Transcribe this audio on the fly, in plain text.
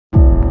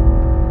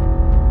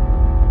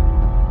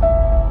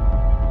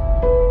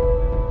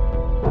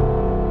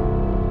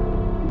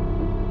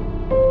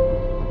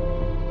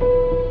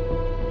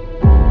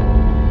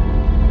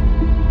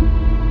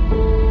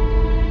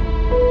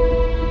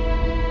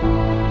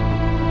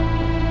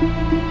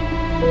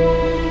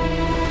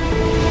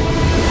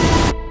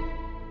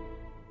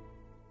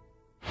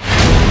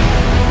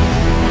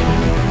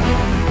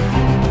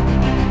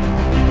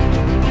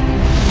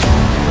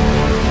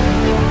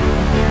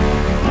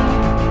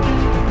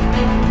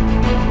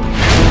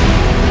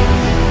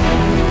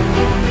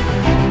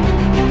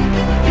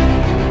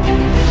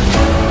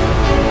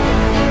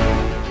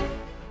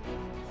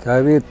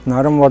За би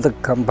наран болдог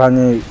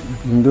компани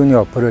индүүний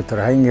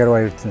оператор хаян яруу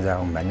эрдэнэ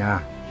заахан байна.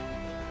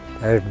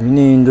 Тэгээд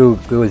миний индүү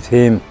гэвэл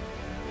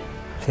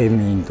САЙН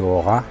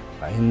индүүга.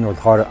 Энэ нь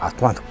болохоор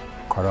автомат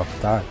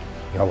коробта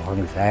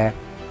явахын сайн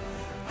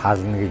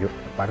хаална гэж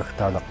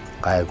барагтаалга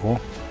гайгүй.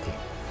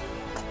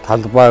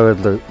 Талбай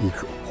бол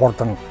их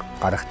хурдан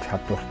гарах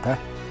чадвартай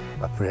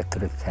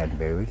оператор сайн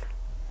байвал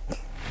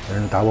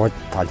энэ даваад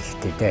тал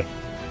ихтэй.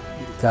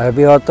 За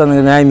би одоо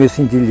нэг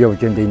 8-9 жил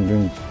явж байгаа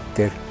энэ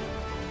дээр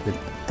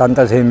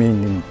дандаа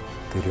САЙН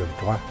дээр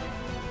явдаг.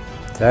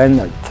 За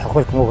энэ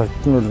цохол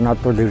мохолт нь бол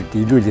надад бол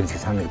илүү юм шиг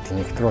санагддаг.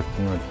 Электролт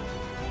нь бол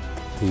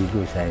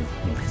илүү сайн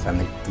юм шиг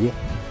санагддаг.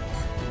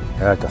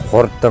 Тэгээд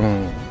хурдан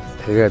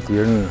тэгээд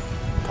ер нь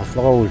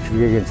тослогоо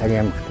үйлчилгээгийн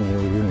цагийн амгтны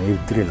ер нь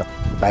эвдрэл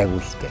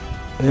байгуу штэ.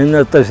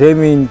 Энэ одоо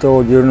САЙН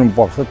дээр ер нь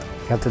босод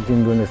хятад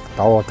индүүнээс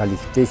даваа тал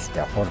ихтэй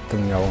штэ.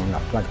 Хурдан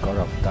явна автомат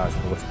коробтаа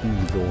сургалтын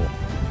илүү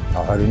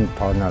 20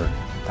 тоноор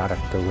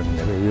дарагдаг юм.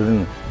 Ер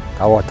нь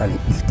даваа тал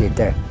ихтэй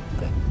дээ.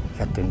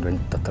 Хятад индүүн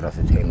дотроос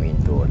САЙН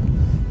дээр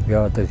би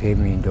одоо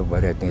САЙН дээр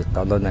бариад нэг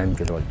 7-8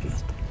 жил болж байна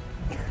штэ.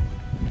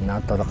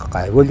 Надад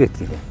гайгүй л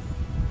тийм.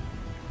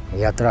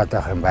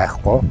 Ядраатай юм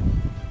байхгүй.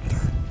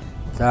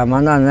 За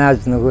манай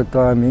найз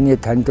нөгөөдөө миний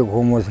таньдаг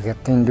хүмүүс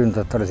хятад индүүн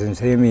дотроос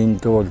САЙН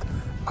дээр бол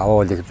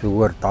аваад их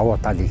зүгээр даваа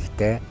тал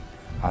ихтэй.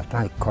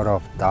 Автомат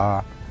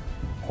коробта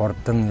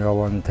хурдан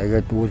явна.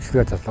 Тэгээд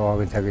үйлчлэгээ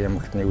тослогоогийн цагийн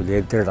ямагтны үл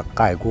эвдрэл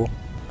гайгүй.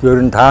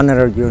 Ер нь та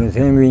нараар ер нь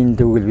САЙН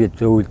дээр би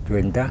зөвлөд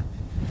байна да.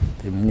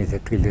 Тэгээд миний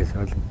сэтгэлээс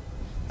бол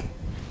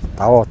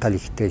даваа тал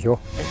ихтэй шүү.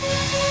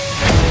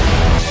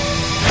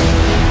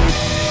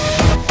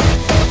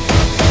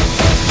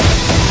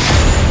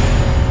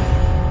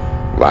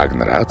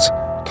 Вагнерац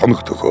тоног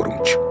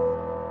төхөөрөмж.